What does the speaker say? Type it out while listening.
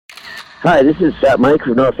Hi, this is Fat Mike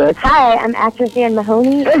from NoFX. Hi, I'm actress Ann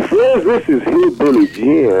Mahoney. Hey, friends, this is Hillbilly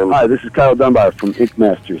Jim. Hi, this is Kyle Dunbar from Ink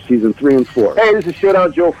Master, Season 3 and 4. Hey, this is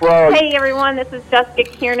Showdown Joe Frog. Hey, everyone, this is Jessica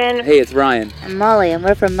Kiernan. Hey, it's Ryan. I'm Molly, and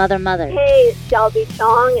we're from Mother. Hey, it's Shelby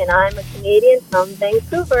Chong, and I'm a Canadian from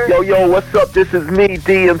Vancouver. Yo, what's up? This is me,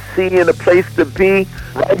 DMC, and a place to be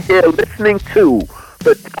right here listening to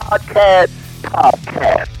the Toddcast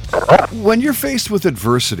Podcast. When you're faced with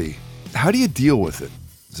adversity, how do you deal with it?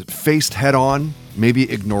 Is it faced head on? Maybe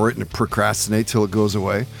ignore it and procrastinate till it goes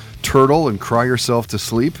away? Turtle and cry yourself to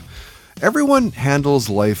sleep? Everyone handles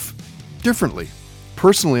life differently.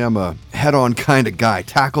 Personally, I'm a head-on kind of guy.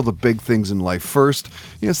 Tackle the big things in life first.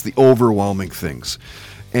 It's the overwhelming things.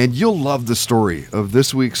 And you'll love the story of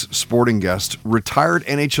this week's sporting guest, retired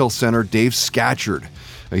NHL center Dave Scatchard.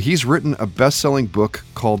 He's written a best-selling book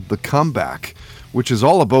called The Comeback, which is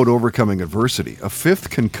all about overcoming adversity. A fifth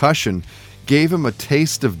concussion gave him a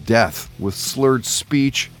taste of death with slurred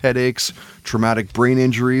speech, headaches, traumatic brain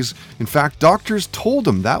injuries. In fact, doctors told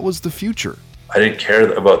him that was the future. I didn't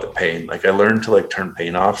care about the pain. I learned to turn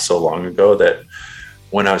pain off so long ago that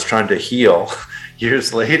when I was trying to heal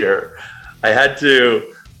years later, I had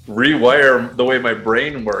to rewire the way my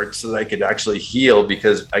brain works so that I could actually heal,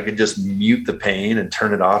 because I could just mute the pain and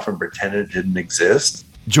turn it off and pretend it didn't exist.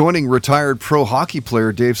 Joining retired pro hockey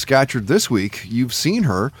player Dave Scatchard this week, you've seen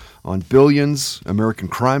her on Billions, American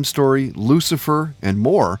Crime Story, Lucifer, and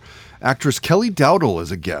more. Actress Kelly Dowdle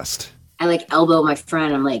is a guest. I elbow my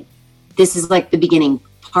friend. I'm like, this is the beginning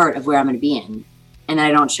part of where I'm going to be in. And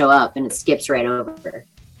I don't show up and it skips right over.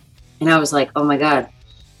 And I was like, oh my God.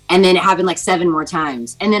 And then it happened 7 more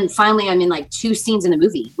times. And then finally I'm in 2 scenes in the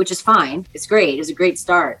movie, which is fine. It's great. It was a great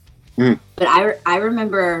start. But I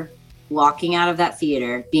remember walking out of that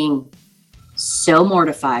theater being so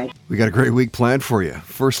mortified. We got a great week planned for you.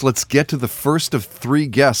 First, let's get to the first of 3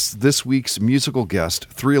 guests. This week's musical guest,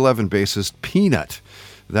 311 bassist Peanut.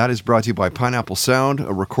 That is brought to you by Pineapple Sound,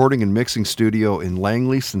 a recording and mixing studio in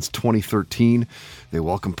Langley since 2013. They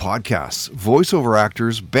welcome podcasts, voiceover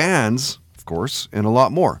actors, bands, of course, and a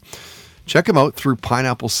lot more. Check them out through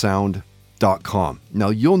pineapplesound.com. Now,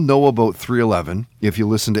 you'll know about 311 if you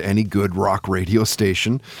listen to any good rock radio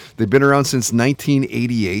station. They've been around since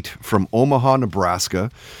 1988 from Omaha, Nebraska.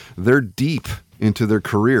 They're deep into their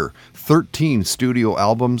career. 13 studio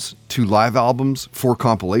albums, 2 live albums, 4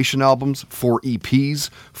 compilation albums, 4 EPs,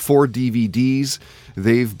 4 DVDs.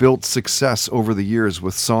 They've built success over the years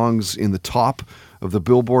with songs in the top of the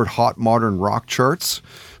Billboard Hot Modern Rock charts.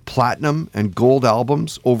 Platinum and gold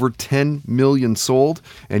albums, over 10 million sold.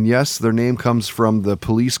 And yes, their name comes from the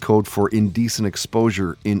police code for indecent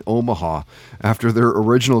exposure in Omaha after their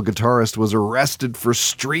original guitarist was arrested for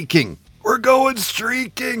streaking. We're going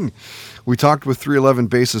streaking. We talked with 311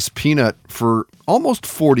 bassist Peanut for almost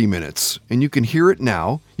 40 minutes, and you can hear it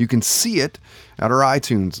now. You can see it at our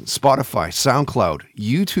iTunes, Spotify, SoundCloud,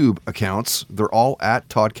 YouTube accounts. They're all at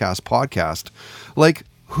Toddcast Podcast.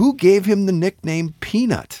 Who gave him the nickname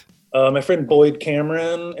Peanut? My friend Boyd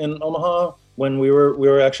Cameron in Omaha. When we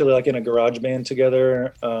were actually in a garage band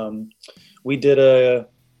together. We did a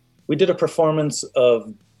performance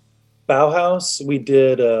of Bauhaus.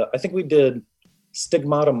 I think we did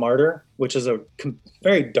Stigmata Martyr, which is a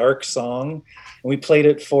very dark song, and we played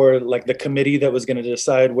it for the committee that was going to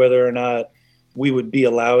decide whether or not we would be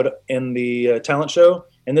allowed in the talent show.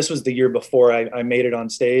 And this was the year before I made it on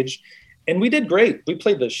stage. And we did great. We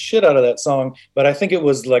played the shit out of that song, but I think it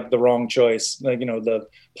was the wrong choice. The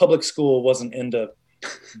public school wasn't into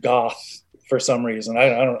goth for some reason. I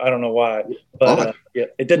don't know why, but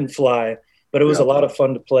it didn't fly. But it was a lot of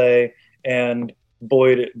fun to play. And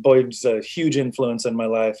Boyd's a huge influence in my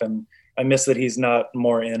life, and I miss that he's not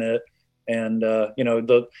more in it. And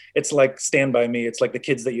it's like Stand By Me. It's the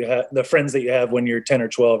kids that you have, the friends that you have when you're 10 or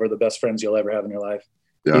 12 are the best friends you'll ever have in your life.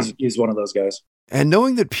 Yeah. He's one of those guys. And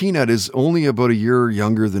knowing that Peanut is only about a year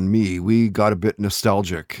younger than me, we got a bit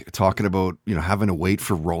nostalgic talking about, having to wait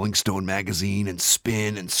for Rolling Stone magazine and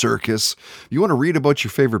Spin and Circus. If you want to read about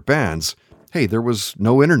your favorite bands, hey, there was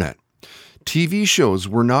no internet. TV shows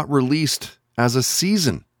were not released as a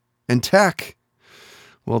season. And tech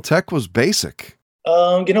was basic.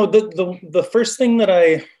 The first thing that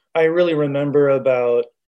I really remember about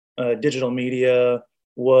digital media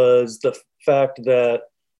was the fact that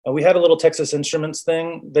we had a little Texas Instruments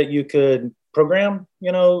thing that you could program.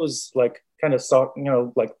 It was kind of soft, I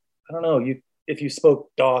don't know, if you spoke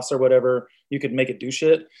DOS or whatever, you could make it do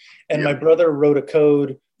shit. And my brother wrote a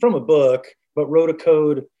code from a book, but wrote a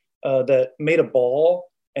code that made a ball,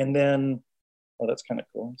 and then, oh, that's kind of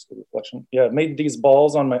cool. It's a good reflection. Yeah, made these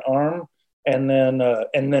balls on my arm, and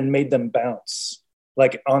then made them bounce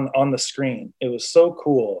like on the screen. It was so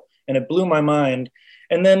cool, and it blew my mind.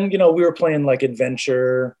 And then, we were playing like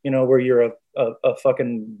adventure, where you're a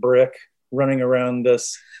fucking brick running around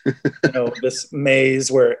this, this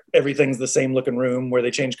maze where everything's the same looking room, where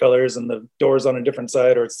they change colors and the door's on a different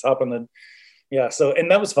side, or it's top on the, So,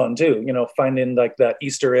 and that was fun too, finding like that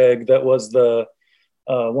Easter egg that was the,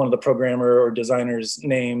 one of the programmer or designer's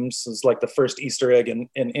names is like the first Easter egg in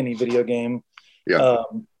any video game. Yeah.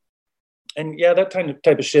 And yeah, that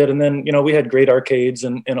type of shit. And then, we had great arcades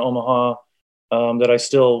in Omaha that I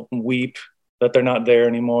still weep that they're not there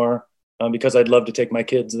anymore, because I'd love to take my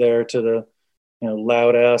kids there to the,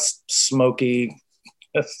 loud ass, smoky.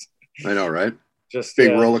 I know, right? Just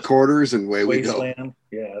big roll of quarters and away we go.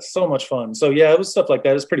 Yeah, so much fun. So yeah, it was stuff like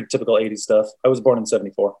that. It's pretty typical 80s stuff. I was born in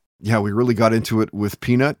 74. Yeah, we really got into it with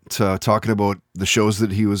Peanut, talking about the shows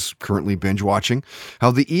that he was currently binge watching,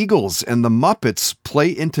 how the Eagles and the Muppets play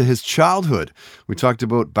into his childhood. We talked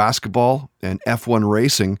about basketball and F1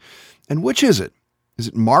 racing. And which is it? Is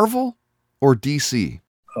it Marvel or DC?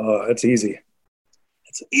 Oh, it's easy.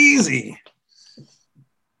 It's easy.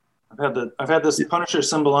 I've had this Punisher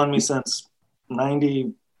symbol on me since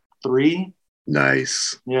 93.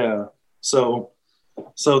 Nice. Yeah. So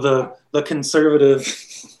the conservative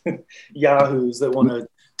yahoos that want to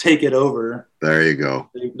take it over. There you go.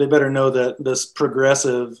 They better know that this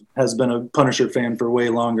progressive has been a Punisher fan for way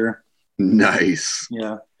longer. Nice.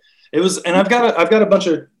 Yeah. It was, and I've got a bunch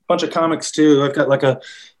of comics too. I've got like a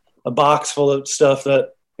box full of stuff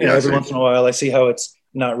that every once in a while I see how it's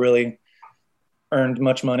not really earned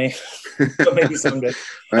much money. But maybe someday.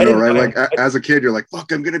 I know, right? Like as a kid, you're like,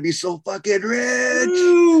 "Fuck, I'm gonna be so fucking rich!"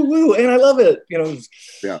 Woo, woo. And I love it.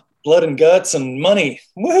 Yeah. Blood and guts and money.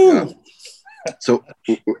 Woo. Yeah. So,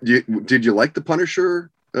 did you like the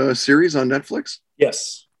Punisher series on Netflix?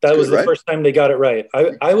 Yes, that was the first time they got it right.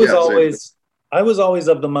 I was always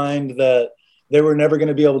of the mind that they were never going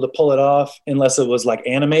to be able to pull it off unless it was like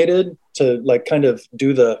animated to like kind of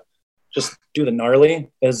do the gnarly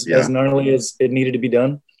as gnarly as it needed to be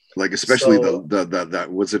done. Like especially the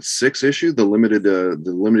was it 6-issue, the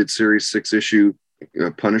limited series 6-issue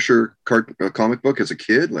Punisher comic book as a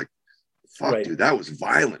kid? Like, fuck, right. Dude, that was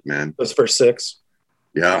violent, man. Those first 6.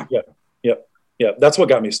 Yeah. Yeah. That's what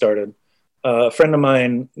got me started. A friend of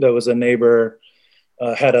mine that was a neighbor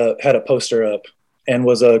had a poster up and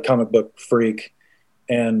was a comic book freak,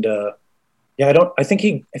 and I think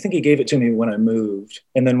he gave it to me when I moved,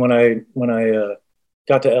 and then when I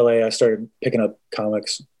got to LA, I started picking up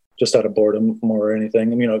comics just out of boredom more or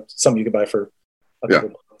anything. Some you could buy for a couple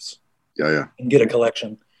bucks. Yeah. And get a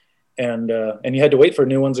collection, and you had to wait for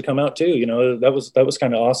new ones to come out too. That was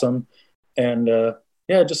kind of awesome, and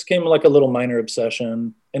it just came like a little minor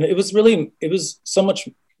obsession, and it was so much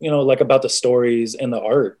like about the stories and the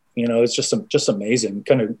art. It's just amazing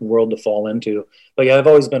kind of world to fall into. But yeah, I've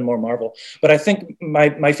always been more Marvel. But I think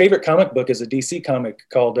my favorite comic book is a DC comic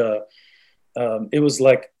called it was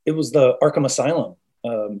the Arkham Asylum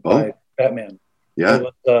by Batman. Yeah.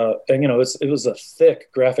 It was a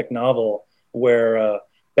thick graphic novel where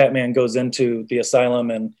Batman goes into the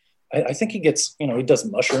asylum, and I think he gets, he does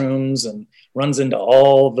mushrooms and runs into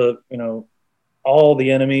all the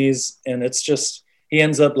enemies, and it's just, he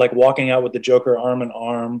ends up like walking out with the Joker arm in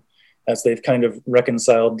arm as they've kind of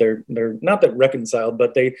reconciled. They're not that reconciled,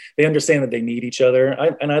 but they understand that they need each other.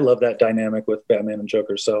 I love that dynamic with Batman and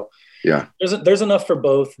Joker. So yeah, there's enough for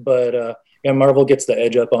both, but Marvel gets the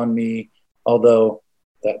edge up on me. Although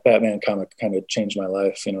that Batman comic kind of changed my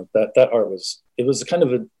life. That art was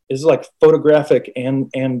like photographic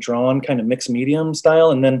and drawn kind of mixed medium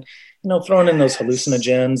style. And then, throwing in those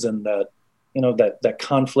hallucinogens and that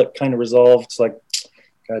conflict kind of resolved. It's like,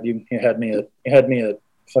 God, you had me at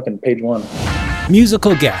fucking page 1.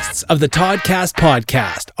 Musical guests of the Toddcast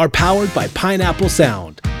podcast are powered by Pineapple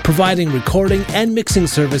Sound, providing recording and mixing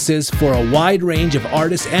services for a wide range of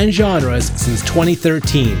artists and genres since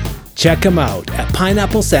 2013. Check them out at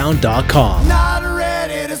pineapplesound.com. Not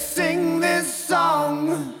ready to sing this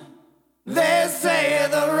song. They say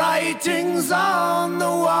the writing's on the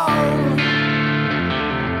wall.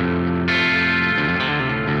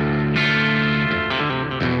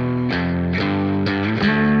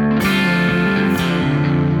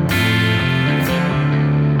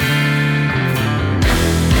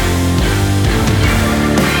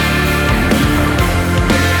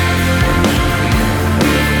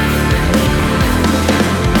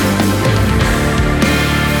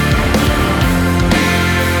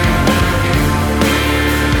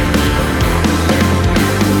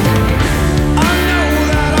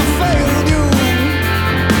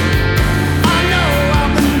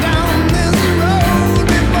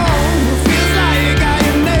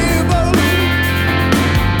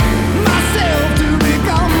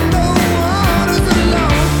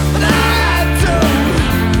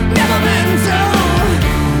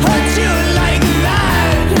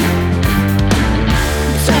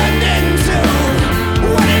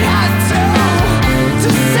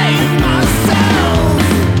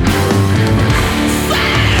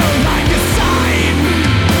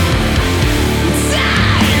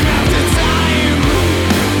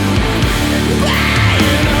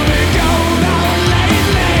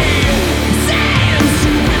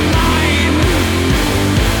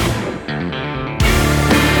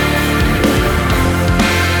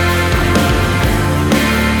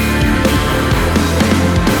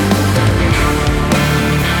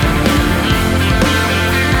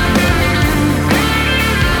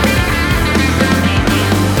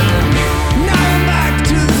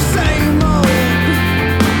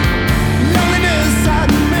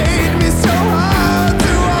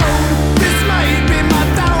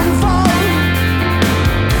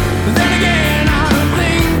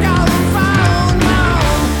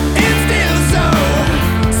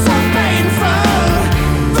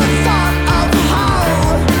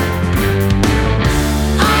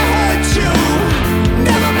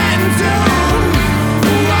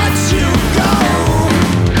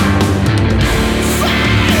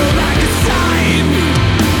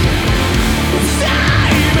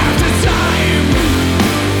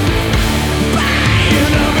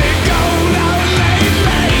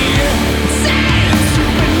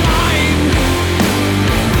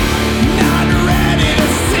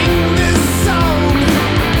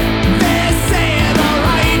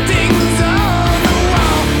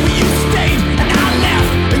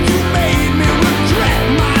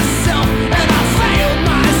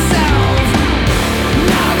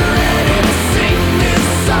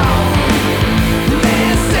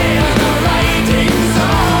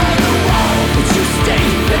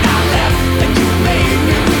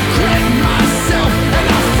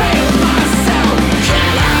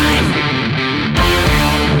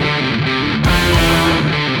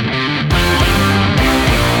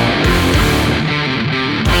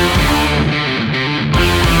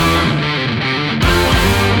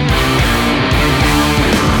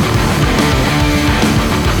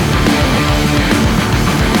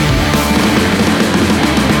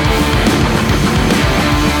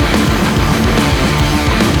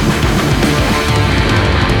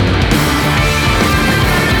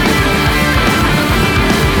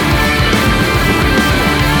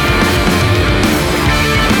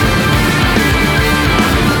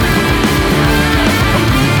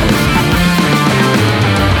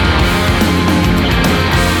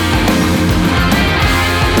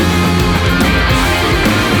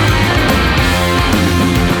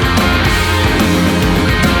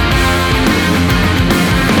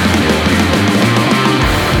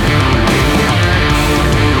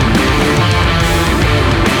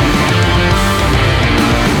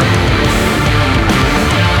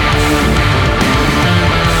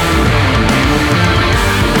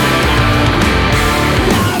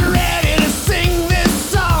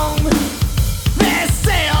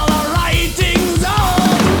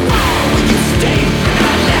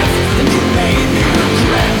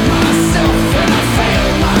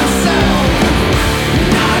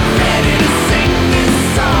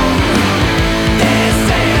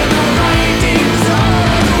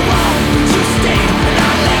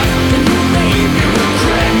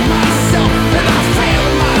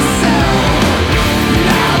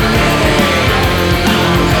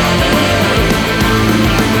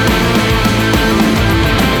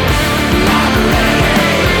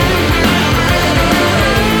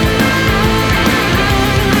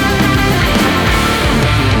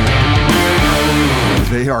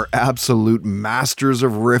 are absolute masters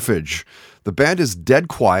of riffage. The band is Dead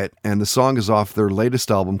Quiet, and the song is off their latest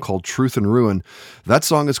album called Truth and Ruin. That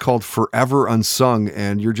song is called Forever Unsung,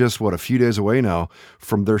 and you're just, a few days away now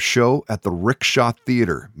from their show at the Rickshaw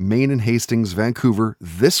Theatre, Main and Hastings, Vancouver,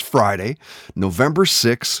 this Friday, November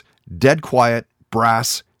 6th. Dead Quiet,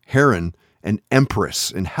 Brass, Heron, and Empress.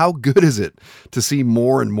 And how good is it to see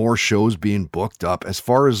more and more shows being booked up? As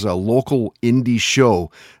far as a local indie show,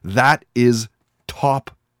 that is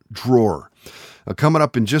top drawer. Coming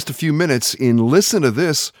up in just a few minutes, Listen to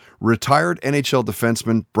This, retired NHL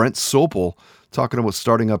defenseman Brent Sopel talking about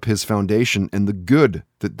starting up his foundation and the good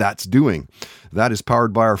that that's doing. That is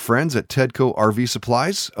powered by our friends at Tedco RV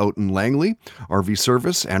Supplies out in Langley. RV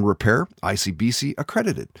service and repair, ICBC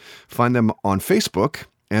accredited. Find them on Facebook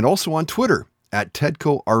and also on Twitter at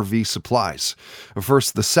Tedco RV Supplies.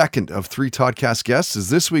 First, the second of 3 Toddcast guests is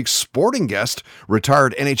this week's sporting guest,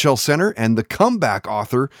 retired NHL center and the comeback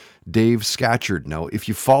author, Dave Scatchard. Now, if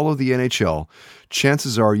you follow the NHL,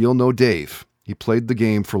 chances are you'll know Dave. He played the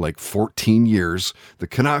game for like 14 years. The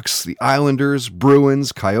Canucks, the Islanders,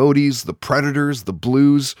 Bruins, Coyotes, the Predators, the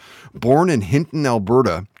Blues. Born in Hinton,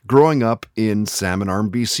 Alberta, growing up in Salmon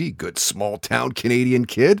Arm, BC. Good small town Canadian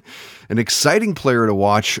kid. An exciting player to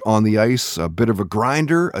watch on the ice. A bit of a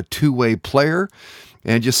grinder, a two-way player.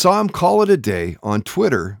 And you saw him call it a day on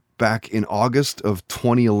Twitter back in August of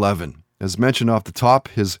 2011. As mentioned off the top,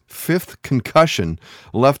 his 5th concussion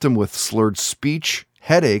left him with slurred speech,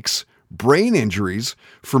 headaches, brain injuries.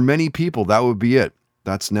 For many people, that would be it.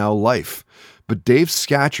 That's now life. But Dave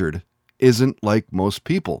Scatchard isn't like most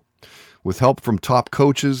people. With help from top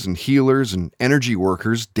coaches and healers and energy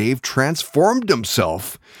workers, Dave transformed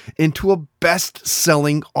himself into a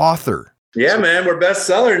best-selling author. Yeah, man, we're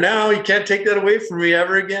bestseller now. You can't take that away from me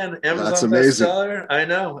ever again. Amazon That's amazing. bestseller. I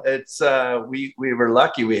know. It's we were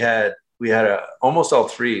lucky. We had almost all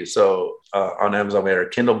 3. So on Amazon, we had our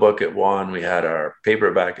Kindle book at 1, we had our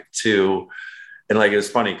paperback at 2, and like it was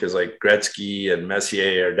funny because like Gretzky and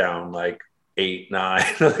Messier are down like 8, 9.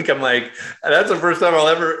 Like I'm like, that's the first time I'll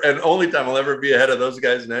ever and only time I'll ever be ahead of those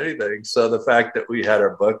guys in anything. So the fact that we had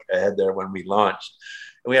our book ahead there when we launched,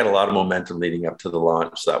 and we had a lot of momentum leading up to the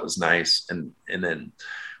launch, so that was nice. And then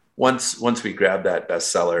once we grabbed that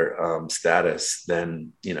bestseller status,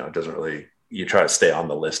 then it doesn't really. You try to stay on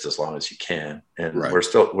the list as long as you can. And right. we're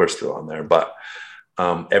still on there, but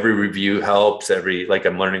every review helps.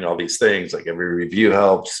 I'm learning all these things, like every review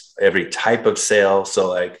helps, every type of sale. So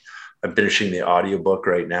like I'm finishing the audiobook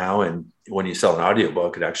right now. And when you sell an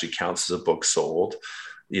audiobook, it actually counts as a book sold.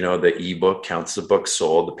 The ebook counts as a book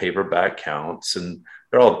sold, the paperback counts, and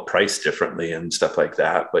they're all priced differently and stuff like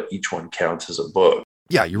that. But each one counts as a book.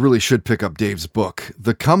 Yeah, you really should pick up Dave's book,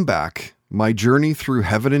 The Comeback, My Journey Through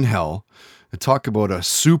Heaven and Hell. Talk about a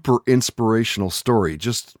super inspirational story.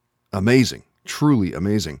 Just amazing. Truly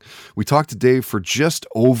amazing. We talked to Dave for just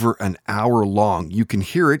over an hour long. You can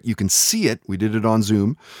hear it. You can see it. We did it on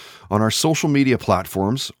Zoom on our social media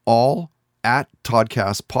platforms, all at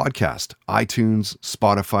Toddcast Podcast, iTunes,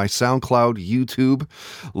 Spotify, SoundCloud, YouTube.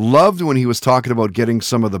 Loved when he was talking about getting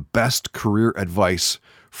some of the best career advice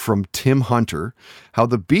from Tim Hunter, how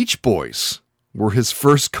the Beach Boys were his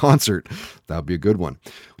first concert. That'd be a good one.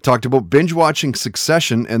 We talked about binge watching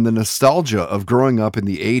Succession and the nostalgia of growing up in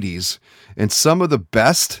the 80s and some of the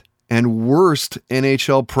best and worst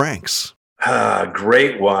NHL pranks.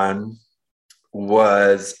 Great one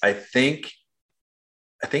was, I think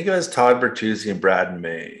it was Todd Bertuzzi and Brad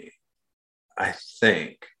May. I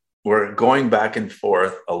think we're going back and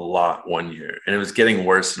forth a lot one year, and it was getting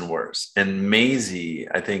worse and worse. And Maisie,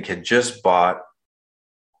 I think, had just bought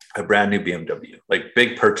a brand new BMW, like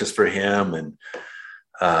big purchase for him. And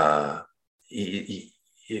he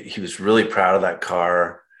was really proud of that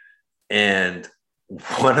car. And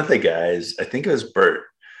one of the guys, I think it was Bert,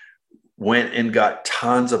 went and got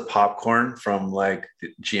tons of popcorn from like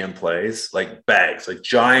the GM Plays, like bags, like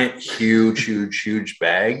giant, huge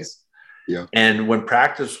bags. Yeah. And when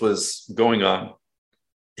practice was going on,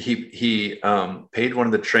 he paid one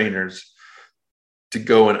of the trainers to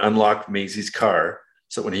go and unlock Maisie's car.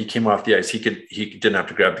 So when he came off the ice, he didn't have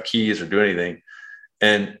to grab the keys or do anything.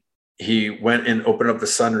 And he went and opened up the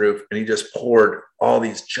sunroof, and he just poured all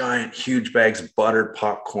these giant, huge bags of buttered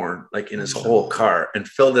popcorn, like in his whole car, and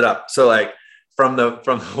filled it up. So like from the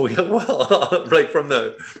wheel well, like from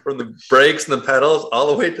the brakes and the pedals all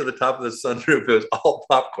the way to the top of the sunroof, it was all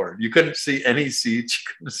popcorn. You couldn't see any seats.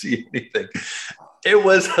 You couldn't see anything. It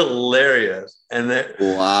was hilarious. And then,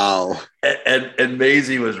 wow. And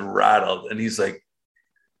Maisie was rattled, and he's like,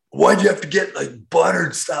 "Why'd you have to get like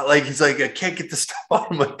buttered stuff?" Like he's like, "I can't get this stuff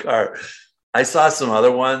out of my car." I saw some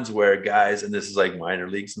other ones where guys, and this is like minor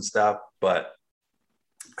leagues and stuff, but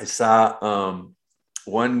I saw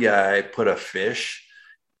one guy put a fish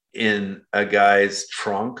in a guy's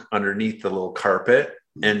trunk underneath the little carpet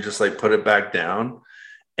and just like put it back down.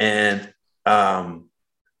 And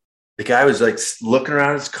the guy was like looking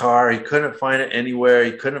around his car. He couldn't find it anywhere.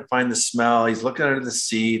 He couldn't find the smell. He's looking under the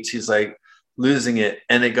seats. He's like losing it.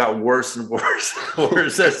 And it got worse and worse and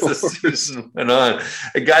worse as the season went on.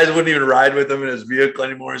 And guys wouldn't even ride with him in his vehicle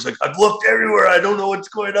anymore. He's like, I've looked everywhere. I don't know what's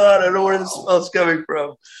going on. I don't know where the smell's coming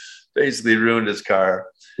from. Basically ruined his car.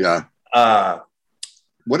 Yeah.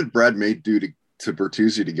 What did Brad May do to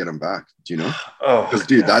Bertuzzi to get him back? Do you know? Oh, because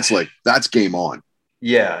dude, that's game on.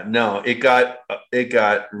 Yeah, no, it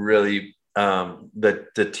got really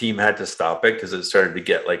the team had to stop it because it started to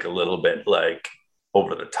get like a little bit like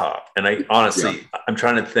over the top. And I honestly, I'm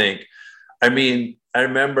trying to think. I mean, I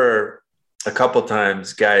remember a couple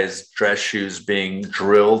times guys' dress shoes being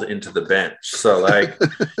drilled into the bench. So like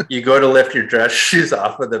you go to lift your dress shoes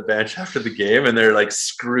off of the bench after the game and they're like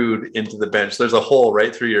screwed into the bench. There's a hole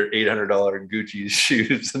right through your $800 Gucci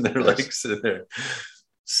shoes and they're like sitting there.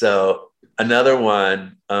 So another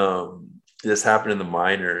one, this happened in the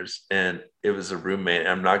minors and it was a roommate.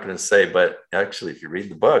 I'm not going to say, but actually if you read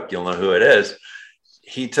the book, you'll know who it is.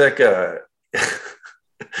 He took a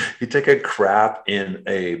crap in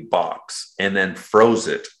a box and then froze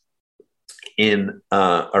it in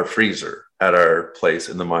our freezer at our place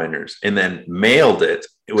in the minors and then mailed it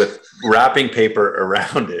with wrapping paper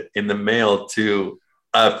around it in the mail to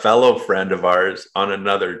a fellow friend of ours on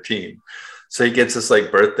another team. So he gets this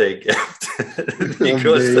like birthday gift. He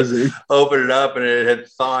goes to open it up and it had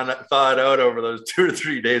thawed out over those 2 or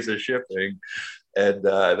 3 days of shipping. And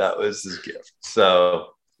that was his gift. So,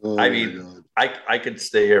 I mean, I could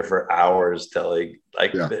stay here for hours telling,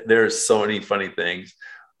 there's so many funny things.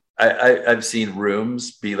 I've seen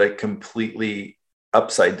rooms be like completely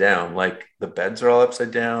upside down. Like the beds are all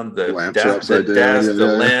upside down, the desk,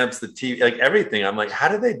 the lamps, the TV, like everything. I'm like, how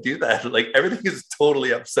do they do that? Like everything is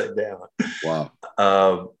totally upside down.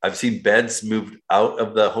 Wow. I've seen beds moved out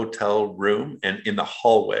of the hotel room and in the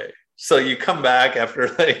hallway. So you come back after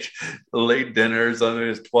like late dinner, something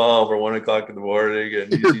is 12 or 1 o'clock in the morning,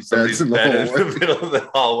 and you see somebody's bed in the middle of the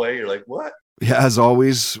hallway. You're like, what? Yeah, as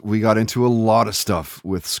always, we got into a lot of stuff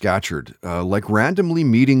with Scatcherd, like randomly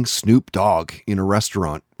meeting Snoop Dogg in a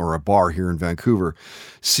restaurant or a bar here in Vancouver,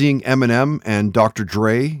 seeing Eminem and Dr.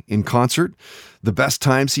 Dre in concert, the best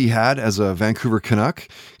times he had as a Vancouver Canuck.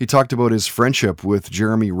 He talked about his friendship with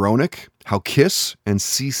Jeremy Roenick, how Kiss and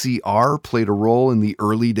CCR played a role in the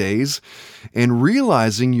early days, and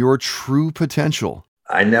realizing your true potential.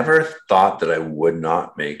 I never thought that I would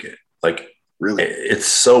not make it. Like, really, it's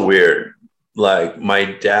so weird. Like my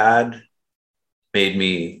dad made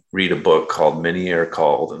me read a book called Many Are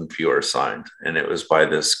Called and Few Are Signed. And it was by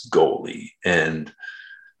this goalie. And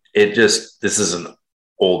this is an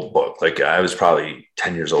old book. Like I was probably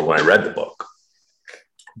 10 years old when I read the book,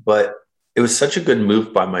 but it was such a good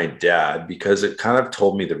move by my dad because it kind of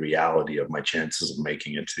told me the reality of my chances of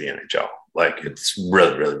making it to the NHL. Like it's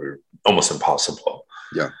really, really almost impossible.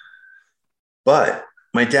 Yeah. But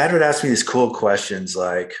my dad would ask me these cool questions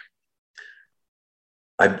like,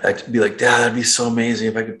 I'd be like, Dad, that'd be so amazing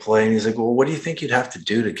if I could play. And he's like, well, what do you think you'd have to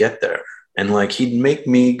do to get there? And like, he'd make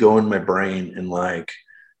me go in my brain and like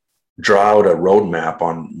draw out a roadmap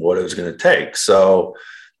on what it was going to take. So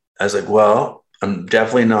I was like, well, I'm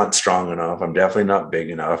definitely not strong enough. I'm definitely not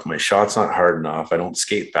big enough. My shot's not hard enough. I don't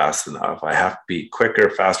skate fast enough. I have to be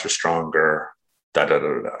quicker, faster, stronger, da, da, da,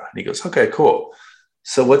 da, da. And he goes, okay, cool.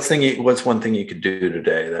 So what's one thing you could do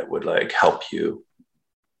today that would like help you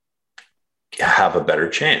have a better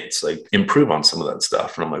chance, like improve on some of that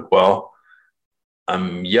stuff? And I'm like, well,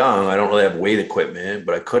 I'm young. I don't really have weight equipment,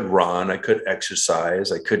 but I could run, I could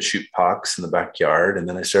exercise, I could shoot pucks in the backyard. And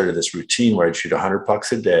then I started this routine where I'd shoot 100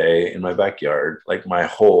 pucks a day in my backyard, like my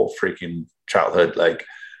whole freaking childhood, like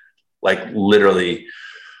literally,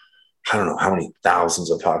 I don't know how many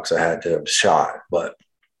thousands of pucks I had to have shot, but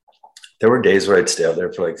there were days where I'd stay out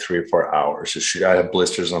there for like 3 or 4 hours to shoot. I had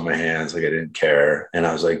blisters on my hands. Like I didn't care. And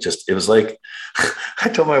I was like, it was like, I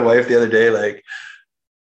told my wife the other day, like,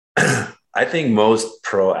 I think most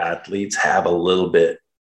pro athletes have a little bit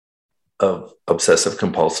of obsessive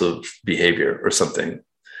compulsive behavior or something,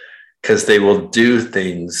 because they will do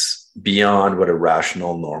things beyond what a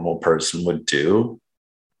rational, normal person would do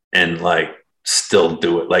and like still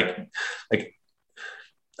do it. Like,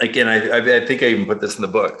 again, I think I even put this in the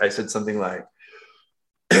book. I said something like,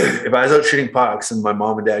 if I was out shooting pucks and my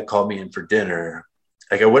mom and dad called me in for dinner,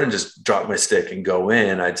 like I wouldn't just drop my stick and go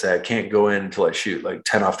in. I'd say I can't go in until I shoot like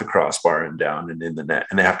 10 off the crossbar and down and in the net,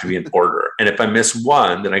 and they have to be in order. And if I miss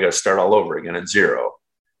one, then I got to start all over again at 0.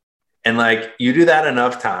 And like you do that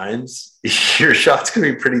enough times, your shot's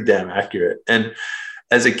gonna be pretty damn accurate. And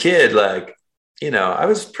as a kid, like, you know, I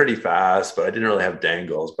was pretty fast, but I didn't really have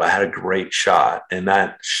dangles, but I had a great shot. And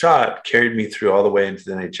that shot carried me through all the way into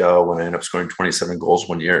the NHL when I ended up scoring 27 goals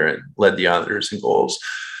one year and led the Islanders in goals.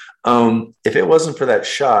 If it wasn't for that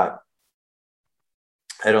shot,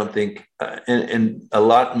 I don't think, and a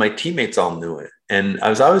lot, my teammates all knew it. And I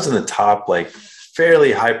was always in the top, like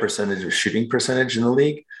fairly high percentage of shooting percentage in the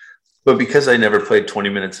league. But because I never played 20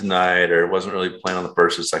 minutes a night or wasn't really playing on the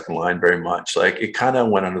first or second line very much, like it kind of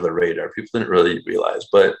went under the radar. People didn't really realize,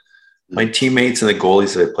 but my teammates and the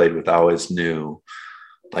goalies that I played with always knew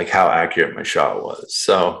like how accurate my shot was.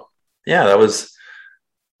 So yeah,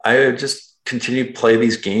 I just continue to play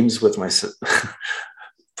these games with myself,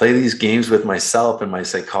 and my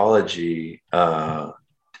psychology.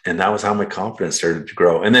 And that was how my confidence started to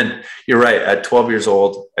grow. And then you're right. At 12 years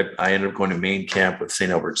old, I ended up going to main camp with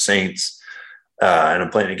St. Albert Saints. And I'm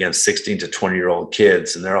playing against 16 to 20-year-old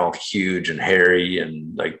kids, and they're all huge and hairy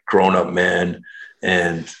and like grown-up men.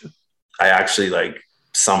 And I actually like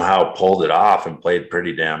somehow pulled it off and played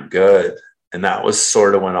pretty damn good. And that was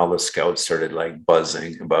sort of when all the scouts started like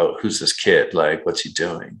buzzing about who's this kid? Like, what's he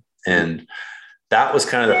doing? And that was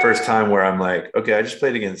kind of the first time where I'm like, okay, I just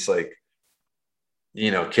played against like, you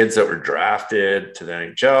know, kids that were drafted to the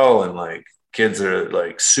NHL and like kids that are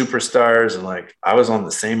like superstars. And like, I was on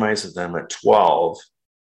the same ice as them at 12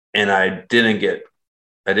 and I didn't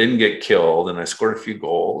get killed and I scored a few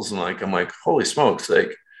goals. And like, I'm like, holy smokes.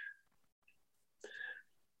 Like,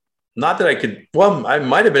 not that I could, well, I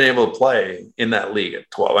might've been able to play in that league at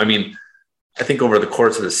 12. I mean, I think over the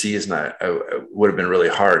course of the season, I would have been really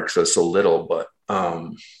hard because I was so little, but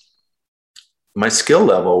my skill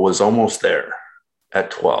level was almost there at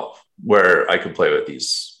 12 where I could play with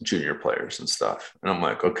these junior players and stuff. And I'm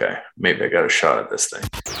like, okay, maybe I got a shot at this thing.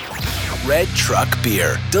 Red Truck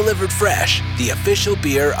Beer, delivered fresh, the official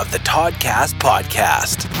beer of the Toddcast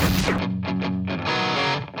podcast.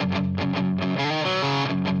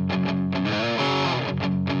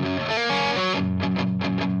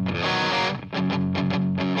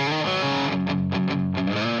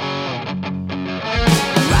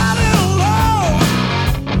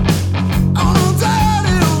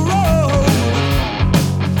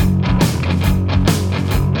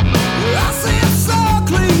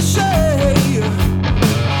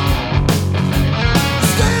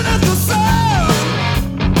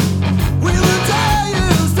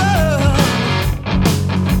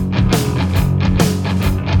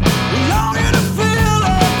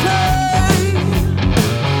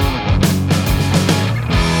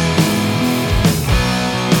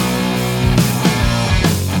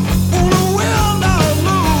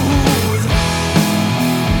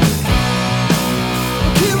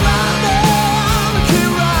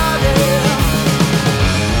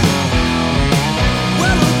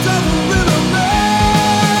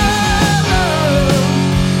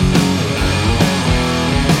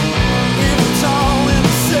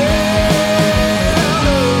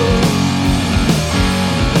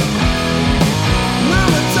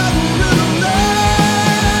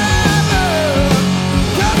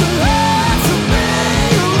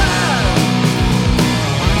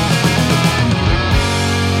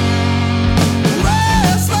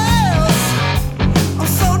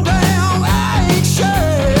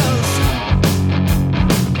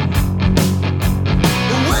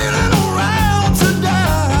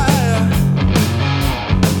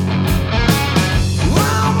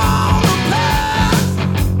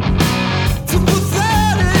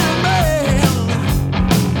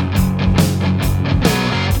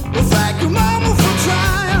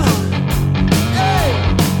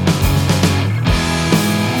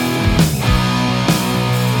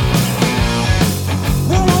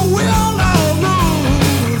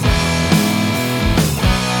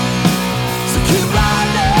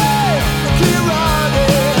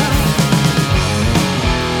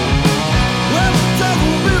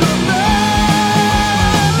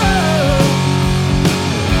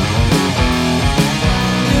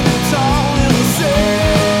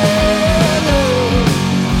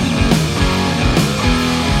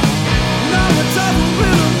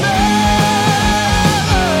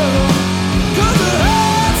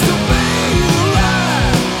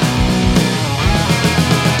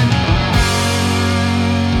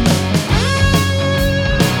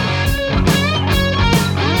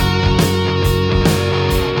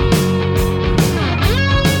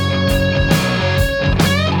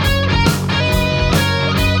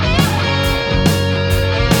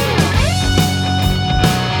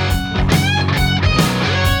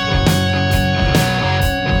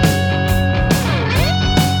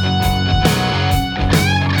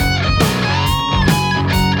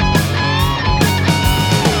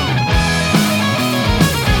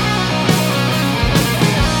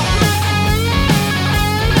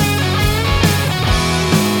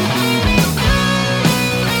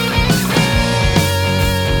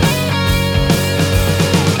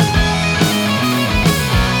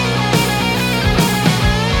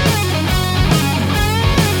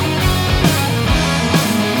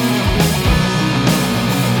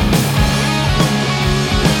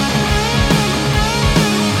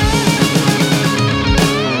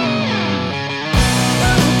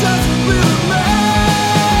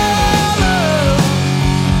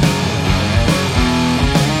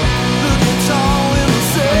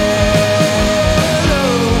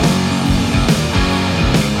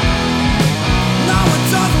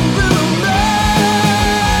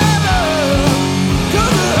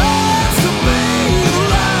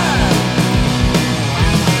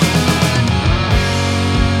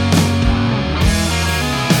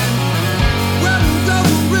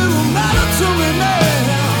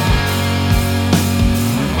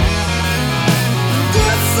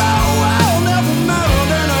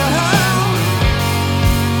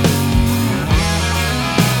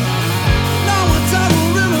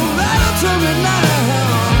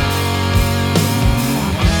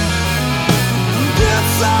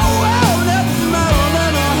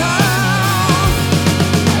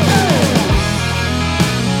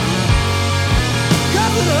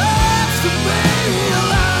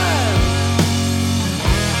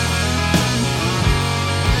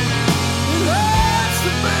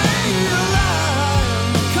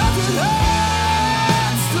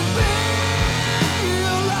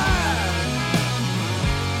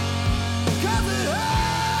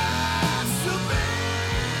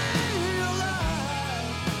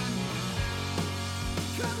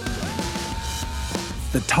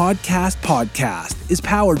 The Toddcast Podcast is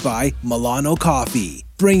powered by Milano Coffee,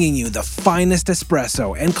 bringing you the finest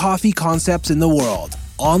espresso and coffee concepts in the world,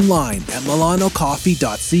 online at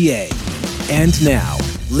milanocoffee.ca. And now,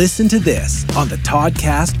 listen to this on the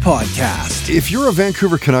Toddcast Podcast. If you're a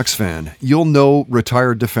Vancouver Canucks fan, you'll know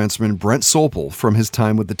retired defenseman Brent Sopel from his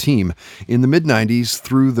time with the team. In the mid-90s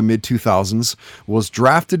through the mid-2000s, was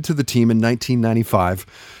drafted to the team in 1995,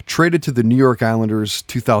 traded to the New York Islanders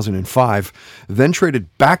 2005, then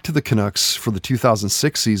traded back to the Canucks for the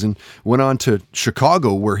 2006 season, went on to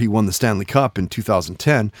Chicago where he won the Stanley Cup in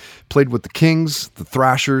 2010, played with the Kings, the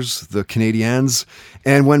Thrashers, the Canadiens,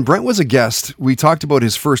 and when Brent was a guest, we talked about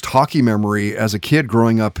his first hockey memory as a kid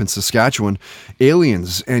growing up in Saskatchewan.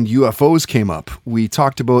 Aliens and UFOs came up. We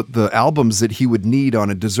talked about the albums that he would need on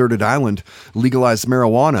a deserted island, legalized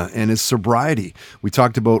marijuana, and his sobriety. We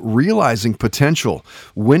talked about realizing potential,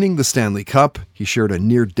 winning the Stanley Cup. He shared a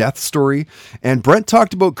near-death story. And Brent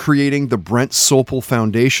talked about creating the Brent Sopel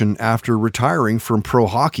Foundation after retiring from pro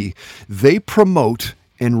hockey. They promote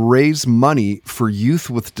and raise money for youth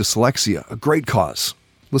with dyslexia, a great cause.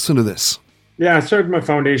 Listen to this. Yeah, I started my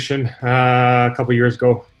foundation a couple of years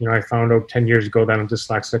ago. I found out 10 years ago that I'm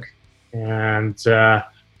dyslexic. And,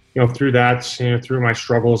 through that, through my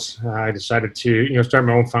struggles, I decided to, start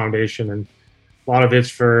my own foundation. And a lot of it's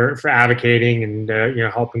for advocating and,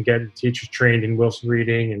 helping get teachers trained in Wilson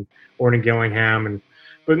Reading and Gordon Gillingham.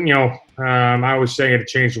 But I always say I got to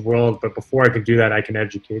change the world. But before I can do that, I got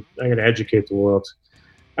to educate the world.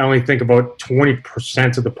 I only think about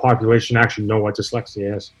 20% of the population actually know what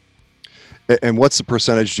dyslexia is. And what's the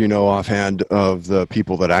percentage, do you know offhand, of the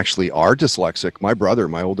people that actually are dyslexic? My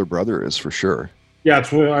older brother is for sure. Yeah,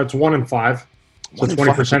 it's 1 in 5. So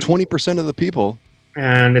 20%. 20% of the people.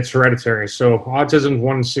 And it's hereditary. So autism is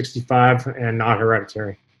 1 in 65 and not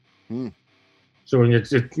hereditary. So you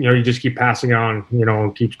just keep passing it on,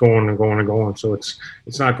 it keeps going and going and going. So it's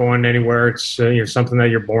not going anywhere. It's something that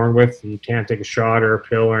you're born with. You can't take a shot or a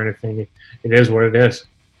pill or anything. It is what it is.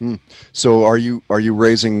 So are you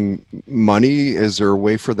raising money? Is there a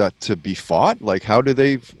way for that to be fought? Like how do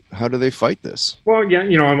they fight this? Well, yeah,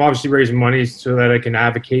 I'm obviously raising money so that I can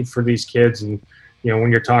advocate for these kids. And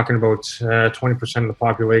when you're talking about 20% of the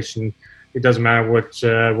population, it doesn't matter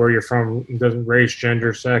where you're from. It doesn't race,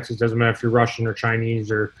 gender, sex. It doesn't matter if you're Russian or Chinese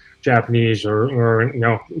or Japanese or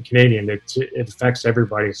Canadian. It affects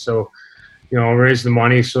everybody. So, raise the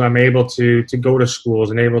money so I'm able to go to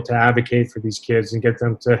schools and able to advocate for these kids and get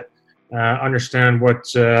them to understand what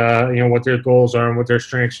their goals are and what their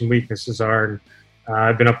strengths and weaknesses are. And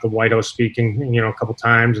I've been up to the White House speaking, a couple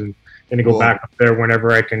times, and then to go back up there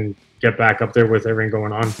whenever I can get back up there with everything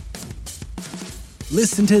going on.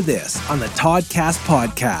 Listen to this on the Toddcast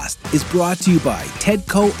Podcast is brought to you by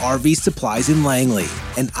Tedco RV Supplies in Langley,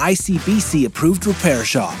 an ICBC-approved repair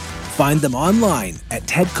shop. Find them online at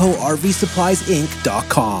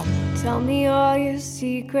TedcoRVSuppliesInc.com. Tell me all your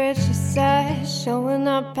secrets, she said, showing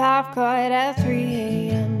up half cut at 3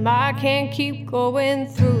 a.m. I can't keep going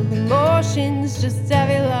through the motions, just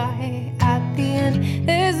every lie at the end.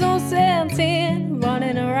 There's no sense in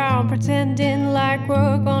running around pretending like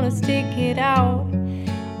we're gonna stick it out.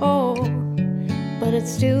 Oh, but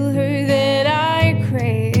it's still her that I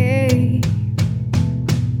crave.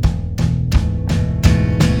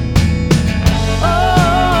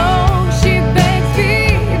 Oh, she begs me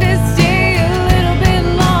to stay a little bit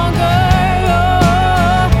longer.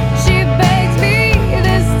 Oh, she begs me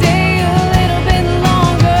to stay a little bit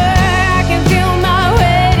longer. I can feel my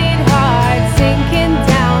wedding heart sinking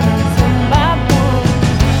down into my bones.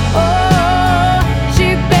 Oh,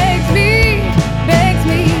 she begs me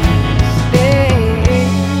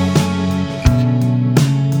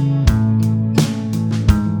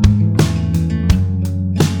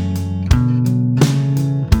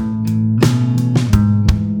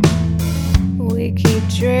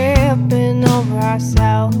tripping over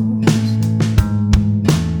ourselves,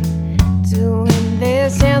 doing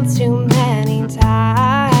this and too many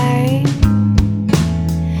times.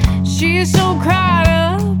 She's so caught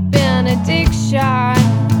up in addiction.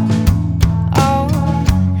 Oh,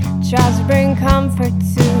 tries to bring comfort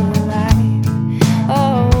to life.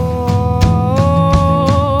 Oh.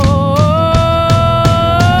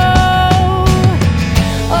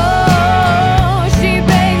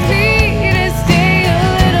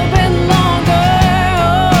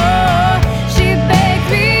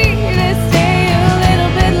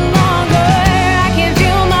 I can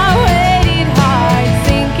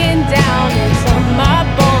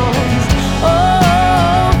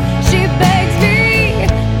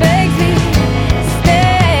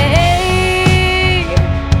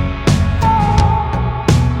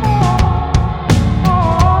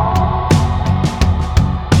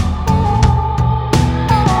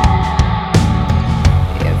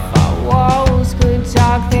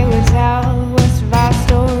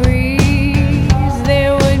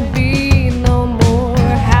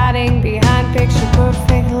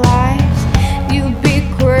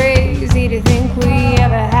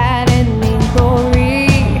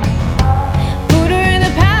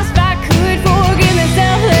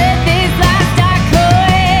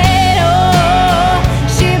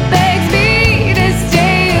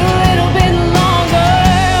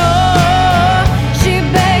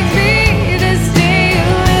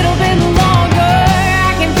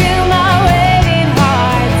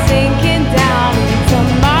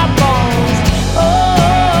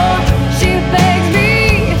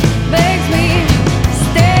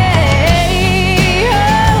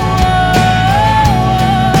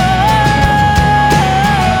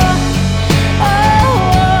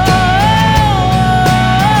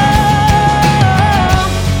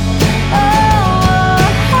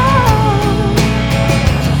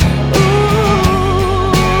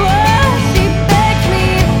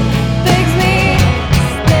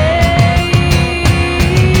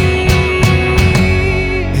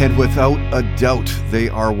without a doubt, they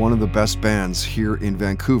are one of the best bands here in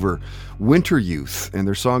Vancouver. Winter Youth, and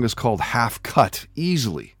their song is called Half Cut.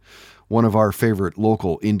 Easily one of our favorite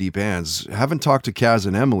local indie bands. Haven't talked to Kaz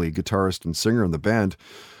and Emily, guitarist and singer in the band.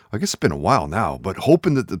 I guess it's been a while now, but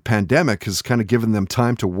hoping that the pandemic has kind of given them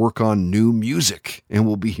time to work on new music, and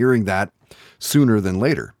we'll be hearing that sooner than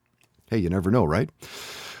later. Hey, you never know, right?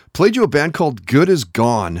 Played you a band called Good Is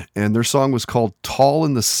Gone, and their song was called Tall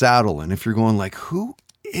in the Saddle. And if you're going like, who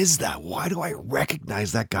is that? Why do I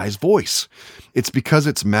recognize that guy's voice? It's because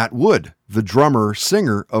it's Matt Wood, the drummer,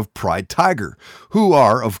 singer of Pride Tiger, who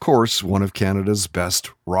are, of course, one of Canada's best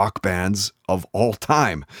rock bands of all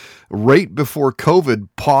time. Right before COVID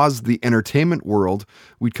paused the entertainment world,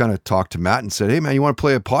 we kind of talked to Matt and said, hey man, you want to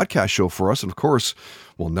play a podcast show for us? And of course,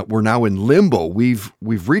 well, we're now in limbo. We've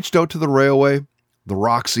reached out to the Railway, the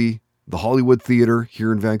Roxy, the Hollywood Theatre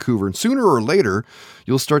here in Vancouver. And sooner or later,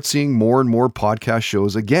 you'll start seeing more and more podcast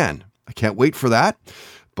shows again. I can't wait for that,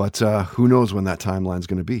 but who knows when that timeline's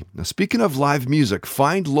going to be. Now, speaking of live music,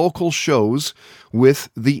 find local shows with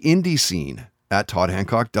the indie scene at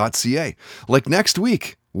toddhancock.ca. Like next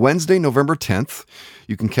week, Wednesday, November 10th,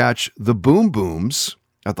 you can catch the Boom Booms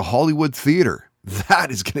at the Hollywood Theatre.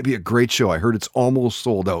 That is going to be a great show. I heard it's almost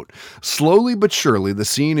sold out. Slowly but surely, the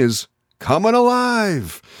scene is coming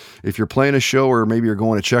alive. If you're playing a show or maybe you're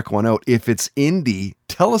going to check one out, if it's indie,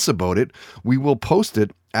 tell us about it. We will post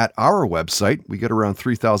it at our website. We get around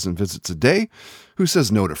 3,000 visits a day. Who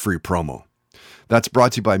says no to free promo? That's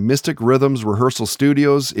brought to you by Mystic Rhythms Rehearsal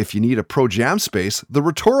Studios. If you need a pro jam space, the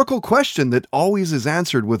rhetorical question that always is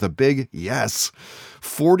answered with a big yes.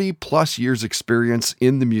 40 plus years experience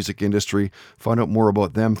in the music industry. Find out more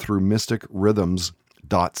about them through mysticrhythms.ca.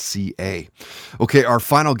 Okay, our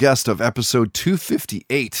final guest of episode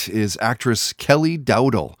 258 is actress Kelly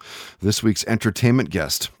Dowdall. This week's entertainment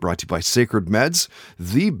guest, brought to you by Sacred Meds,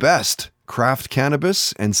 the best craft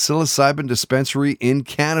cannabis and psilocybin dispensary in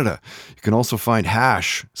Canada. You can also find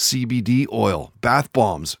hash, CBD oil, bath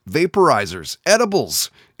bombs, vaporizers,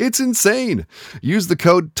 edibles. It's insane. Use the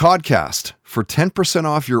code TODCAST for 10%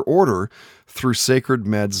 off your order through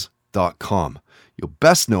sacredmeds.com. You'll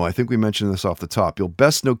best know, I think we mentioned this off the top, you'll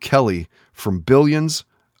best know Kelly from Billions,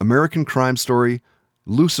 American Crime Story,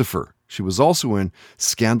 Lucifer. She was also in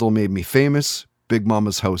Scandal Made Me Famous, Big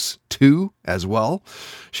Mama's House 2 as well.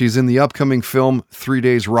 She's in the upcoming film 3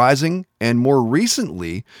 Days Rising, and more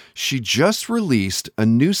recently, she just released a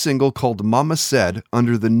new single called Mama Said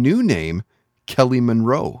under the new name Kelly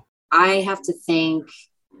Monroe. I have to think,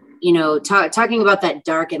 you know, talking about that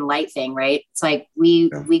dark and light thing, right? It's like we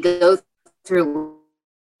go through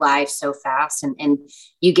life so fast and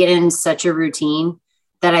you get in such a routine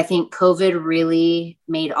that I think COVID really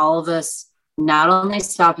made all of us not only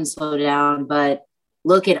stop and slow down, but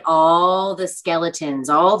look at all the skeletons,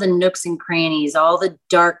 all the nooks and crannies, all the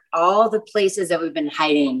dark, all the places that we've been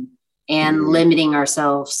hiding and limiting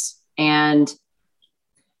ourselves. And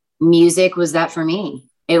music was that for me.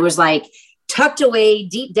 It was like tucked away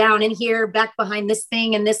deep down in here, back behind this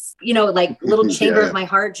thing and this, you know, like little chamber of my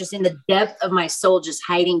heart, just in the depth of my soul, just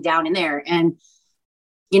hiding down in there. And,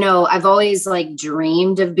 you know, I've always like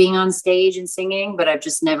dreamed of being on stage and singing, but I've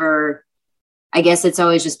just never, I guess it's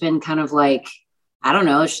always just been kind of like, I don't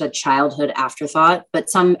know, it's just a childhood afterthought, but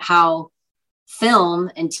somehow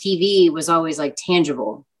film and TV was always like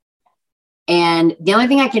tangible. And the only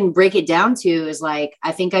thing I can break it down to is like,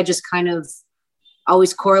 I think I just kind of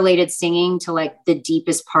always correlated singing to like the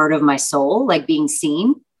deepest part of my soul, like being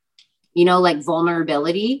seen, you know, like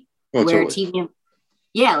vulnerability, where totally.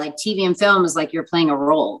 TV and film is like you're playing a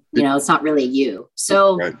role, you know, it's not really you.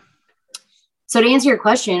 So, So to answer your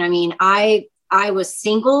question, I mean, I was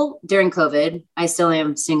single during COVID. I still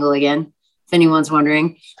am single again, if anyone's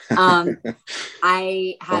wondering.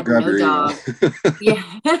 I had no dog. Yeah.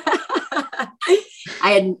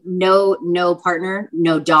 I had no partner,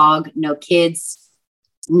 no dog, no kids,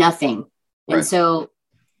 nothing. Right. And so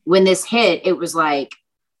when this hit, it was like,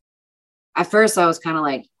 at first I was kind of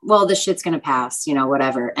like, well, this shit's going to pass, you know,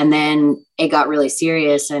 whatever. And then it got really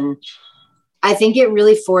serious. And I think it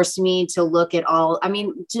really forced me to look at all, I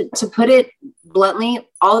mean, to put it bluntly,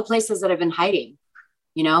 all the places that I've been hiding,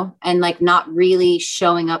 you know, and like not really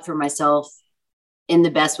showing up for myself in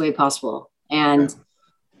the best way possible. And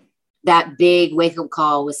that big wake up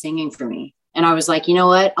call was singing for me. And I was like, you know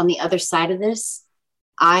what, on the other side of this,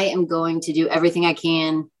 I am going to do everything I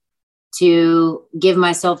can to give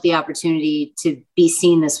myself the opportunity to be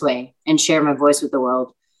seen this way and share my voice with the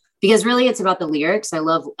world. Because really it's about the lyrics. I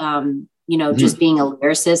love, you know, just being a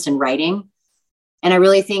lyricist and writing. And I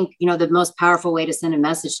really think, you know, the most powerful way to send a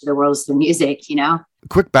message to the world is through music, you know?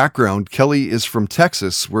 Quick background, Kelly is from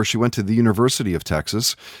Texas, where she went to the University of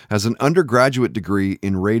Texas, has an undergraduate degree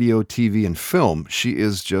in radio, TV, and film. She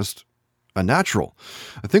is just a natural.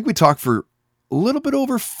 I think we talked for a little bit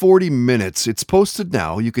over 40 minutes. It's posted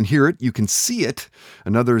now. You can hear it. You can see it.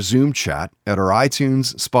 Another Zoom chat at our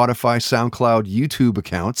iTunes, Spotify, SoundCloud, YouTube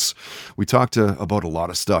accounts. We talked about a lot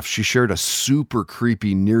of stuff. She shared a super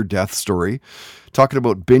creepy near-death story, talking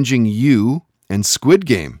about binging You and Squid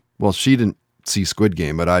Game. Well, she didn't see Squid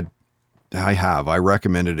Game, but I have. I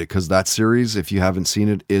recommended it because that series, if you haven't seen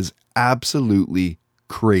it, is absolutely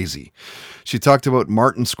crazy. She talked about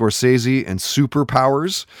Martin Scorsese and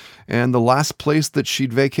superpowers and the last place that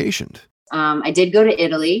she'd vacationed. I did go to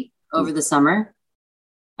Italy over the summer.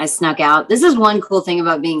 I snuck out. This is one cool thing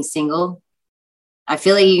about being single. I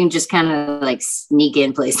feel like you can just kind of like sneak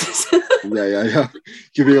in places. Yeah.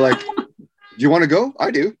 You can be like, do you want to go?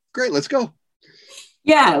 I do. Great, let's go.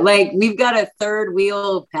 Yeah, like we've got a third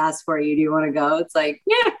wheel pass for you. Do you want to go? It's like,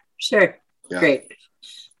 yeah, sure. Yeah. Great.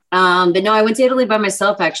 But no, I went to Italy by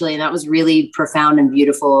myself actually, and that was really profound and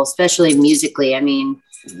beautiful, especially musically. I mean,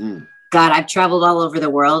 God, I've traveled all over the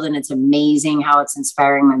world, and it's amazing how it's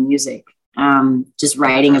inspiring my music. Just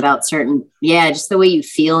writing about just the way you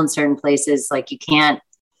feel in certain places. Like you can't,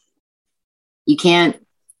 you can't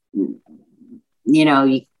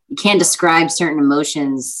describe certain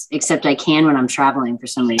emotions, except I can when I'm traveling for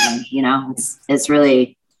some reason. It's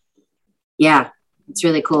really, it's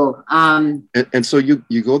really cool. And so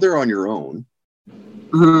you go there on your own.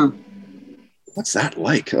 Mm-hmm. What's that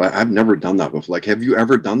like? I've never done that before. Like, have you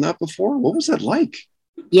ever done that before? What was that like?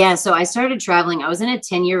 Yeah. So I started traveling. I was in a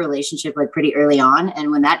 10-year relationship, like pretty early on.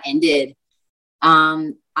 And when that ended,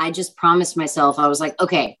 I just promised myself, I was like,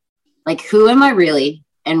 okay, like, who am I really?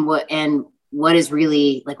 And what is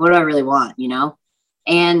really, like, what do I really want?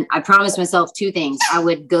 And I promised myself two things. I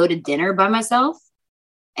would go to dinner by myself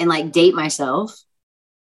and like date myself.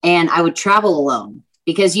 And I would travel alone,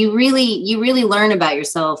 because you really learn about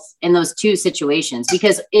yourself in those two situations,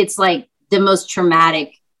 because it's like the most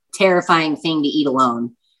traumatic, terrifying thing to eat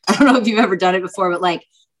alone. I don't know if you've ever done it before, but like,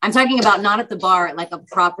 I'm talking about not at the bar, like a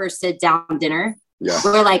proper sit down dinner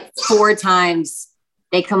where like 4 times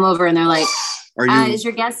they come over and they're like, is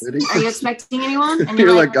your guest, are you expecting anyone? And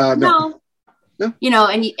you're like, no. And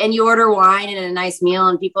you order wine and a nice meal,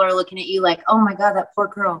 and people are looking at you like, oh my God, that poor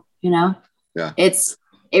girl, Yeah.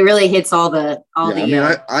 It really hits all the. I mean,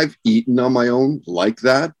 I've eaten on my own like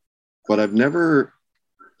that, but I've never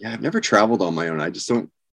traveled on my own. I don't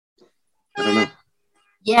know.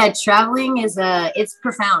 Yeah, traveling is it's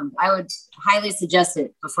profound. I would highly suggest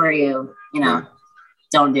it before you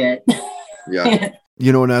don't do it. Yeah.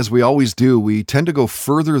 And as we always do, we tend to go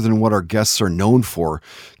further than what our guests are known for.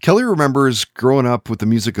 Kelly remembers growing up with the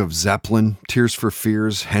music of Zeppelin, Tears for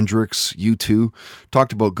Fears, Hendrix, U2,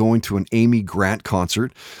 talked about going to an Amy Grant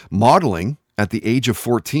concert, modeling at the age of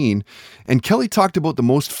 14, and Kelly talked about the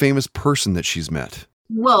most famous person that she's met.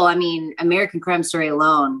 Well, I mean, American Crime Story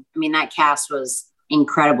alone, I mean, that cast was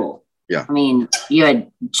incredible. Yeah. I mean, you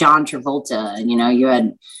had John Travolta, and, you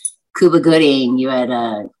had Cuba Gooding, you had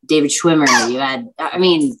David Schwimmer, you had,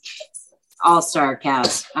 all-star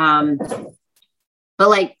cast. But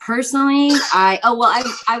like personally, I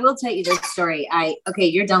will tell you this story. Okay,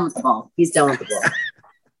 you're done with the ball. He's done with the ball.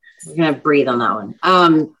 We're going to breathe on that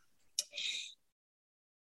one.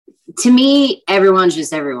 To me, everyone's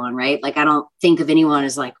just everyone, right? Like, I don't think of anyone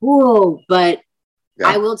as like, whoa, but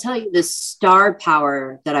I will tell you the star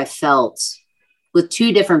power that I felt with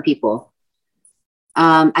 2 different people.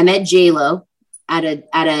 I met J-Lo at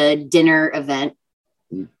a dinner event,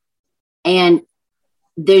 and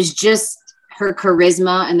there's just her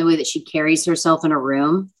charisma and the way that she carries herself in a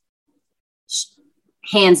room,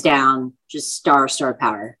 hands down, just star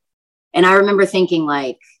power. And I remember thinking,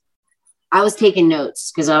 like, I was taking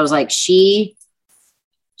notes, because I was like, she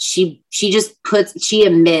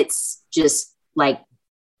emits just like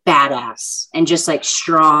badass and just like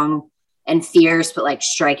strong and fierce, but like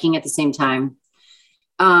striking at the same time.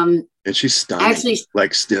 And she's stunning. Actually,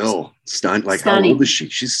 like still stunned. Like, stunning. How old is she?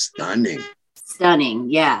 She's stunning. Stunning.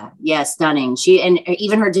 Yeah. Stunning. And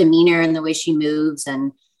even her demeanor and the way she moves.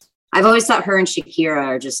 And I've always thought her and Shakira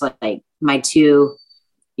are just like my 2,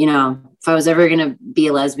 if I was ever going to be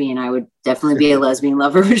a lesbian, I would definitely be a lesbian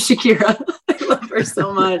lover for Shakira. I love her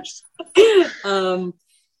so much. And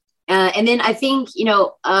then I think,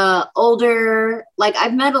 older, like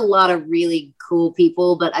I've met a lot of really cool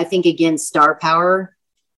people, but I think again, star power.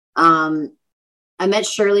 I met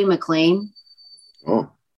Shirley MacLaine.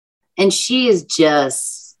 Oh. And she's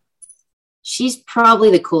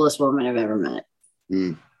probably the coolest woman I've ever met.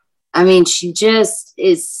 I mean, she just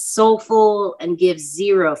is soulful and gives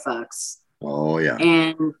zero fucks. Oh, yeah.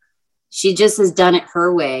 And she just has done it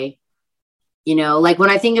her way. You know, like when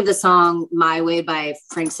I think of the song My Way by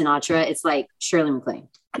Frank Sinatra, it's like Shirley MacLaine.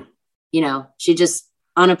 You know, she just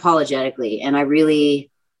unapologetically. And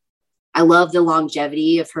I love the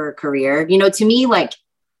longevity of her career. You know, to me, like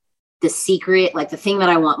the secret, like the thing that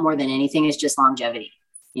I want more than anything is just longevity,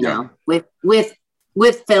 you know,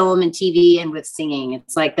 with film and TV and with singing.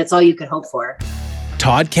 It's like, that's all you could hope for.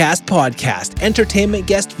 Toddcast Podcast entertainment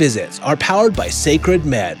guest visits are powered by Sacred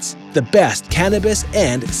Meds, the best cannabis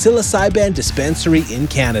and psilocybin dispensary in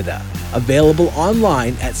Canada. Available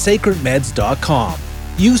online at sacredmeds.com.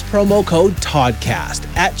 Use promo code TODCAST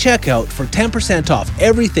at checkout for 10% off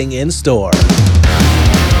everything in store.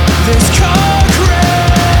 This concrete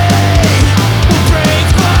will break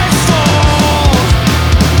my fall.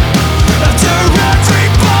 After every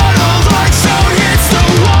bottle like so hits the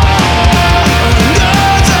wall.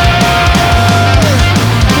 Another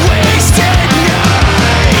wasted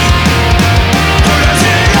night. Or does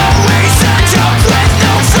it always end up with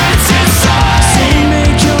no friends inside? So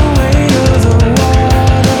make your way to the water.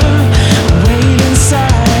 Wait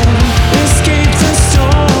inside. Escape the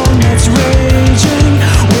storm that's raging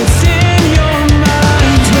within your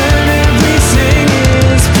mind. When everything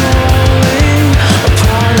is falling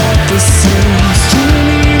apart at the seams. You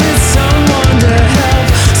needed someone to help,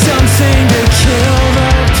 something to kill the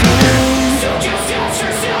pain. So just ask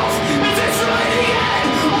yourself if it's really the end,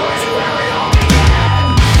 or is it where it all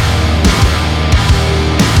began?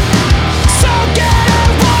 So get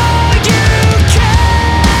it while you can.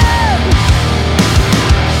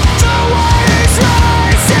 The water's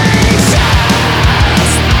rising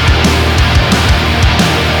fast.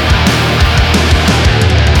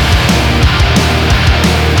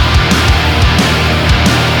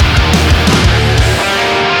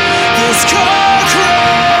 This concrete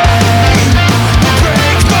will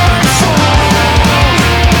break my fall.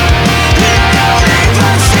 And I don't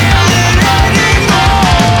even feel it anymore.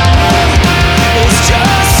 It's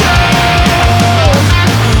just so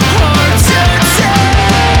hard to take.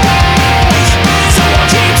 So I'll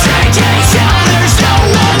keep drinking till there's no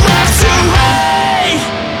one left to hate.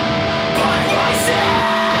 By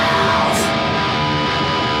myself.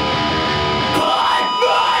 By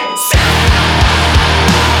myself.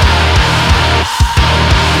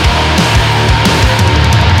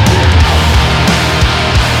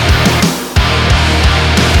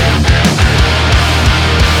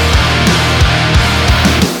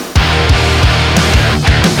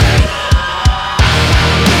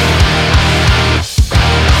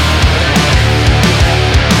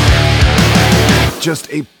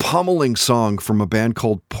 Just a pummeling song from a band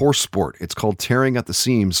called Poor Sport. It's called Tearing at the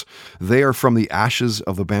Seams. They are from the ashes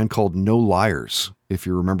of a band called No Liars, if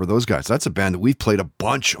you remember those guys. That's a band that we've played a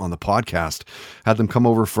bunch on the podcast. Had them come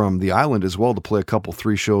over from the island as well to play a couple,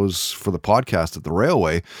 3 shows for the podcast at the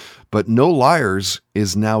Railway. But No Liars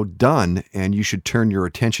is now done, and you should turn your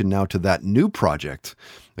attention now to that new project.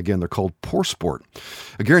 Again, they're called Poor Sport.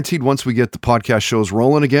 I guaranteed once we get the podcast shows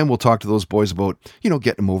rolling again, we'll talk to those boys about,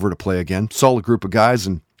 getting them over to play again. Solid group of guys,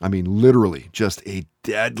 and I mean, literally just a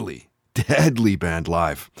deadly band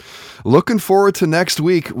live. Looking forward to next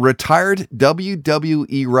week. Retired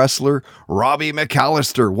WWE wrestler Robbie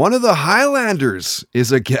McAllister, one of the Highlanders,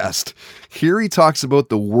 is a guest. Here he talks about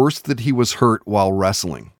the worst that he was hurt while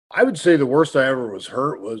wrestling. I would say the worst I ever was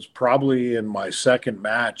hurt was probably in my second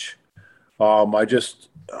match. I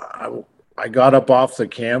got up off the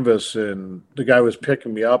canvas and the guy was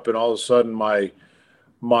picking me up, and all of a sudden my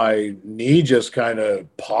knee just kind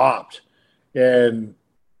of popped. And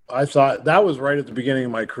I thought that was right at the beginning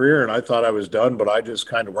of my career, and I thought I was done, but I just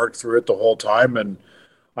kind of worked through it the whole time. And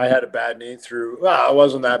I had a bad knee through. It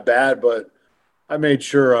wasn't that bad, but I made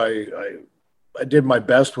sure I did my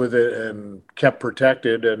best with it and kept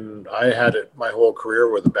protected, and I had it my whole career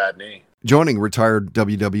with a bad knee. Joining retired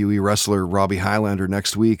WWE wrestler Robbie Highlander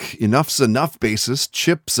next week, Enough's Enough bassist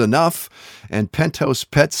Chips Enough, and Penthouse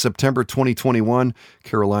Pet September 2021,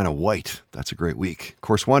 Carolina White. That's a great week. Of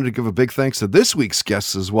course, wanted to give a big thanks to this week's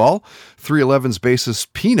guests as well. 311's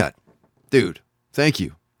bassist Peanut. Dude, thank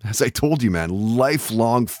you. As I told you, man,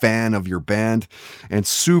 lifelong fan of your band, and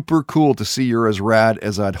super cool to see you're as rad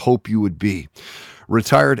as I'd hope you would be.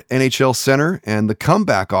 Retired NHL center and the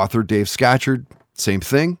comeback author Dave Scatchard, same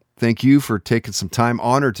thing. Thank you for taking some time.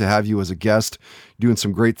 Honored to have you as a guest, doing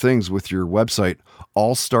some great things with your website,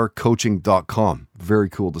 allstarcoaching.com. Very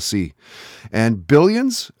cool to see. And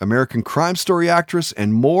Billions, American Crime Story actress,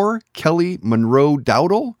 and more, Kelly Monroe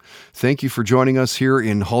Dowdle. Thank you for joining us here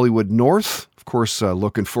in Hollywood North Of course,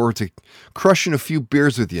 looking forward to crushing a few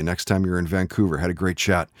beers with you next time you're in Vancouver. Had a great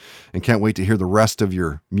chat and can't wait to hear the rest of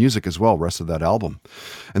your music as well, rest of that album.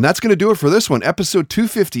 And that's going to do it for this one, episode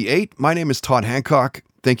 258. My name is Todd Hancock.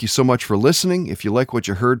 Thank you so much for listening. If you like what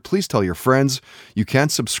you heard, please tell your friends. You can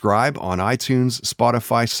subscribe on iTunes,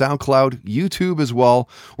 Spotify, SoundCloud, YouTube as well.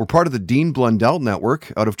 We're part of the Dean Blundell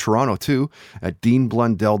Network out of Toronto too at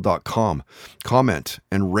deanblundell.com. Comment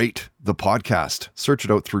and rate the podcast. Search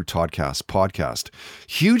it out through Toddcast Podcast.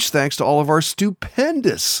 Huge thanks to all of our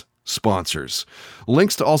stupendous sponsors.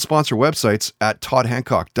 Links to all sponsor websites at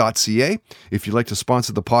toddhancock.ca. If you'd like to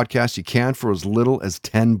sponsor the podcast, you can for as little as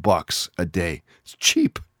 $10 a day. It's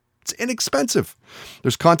cheap. It's inexpensive.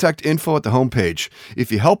 There's contact info at the homepage.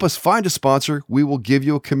 If you help us find a sponsor, we will give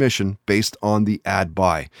you a commission based on the ad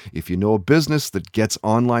buy. If you know a business that gets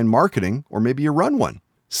online marketing, or maybe you run one,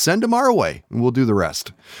 send them our way and we'll do the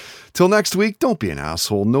rest. Till next week, don't be an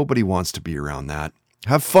asshole. Nobody wants to be around that.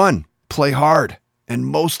 Have fun, play hard, and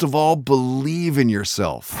most of all, believe in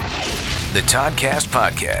yourself. The Toddcast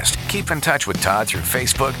Podcast. Keep in touch with Todd through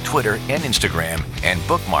Facebook, Twitter, and Instagram, and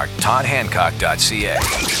bookmark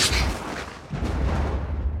toddhancock.ca.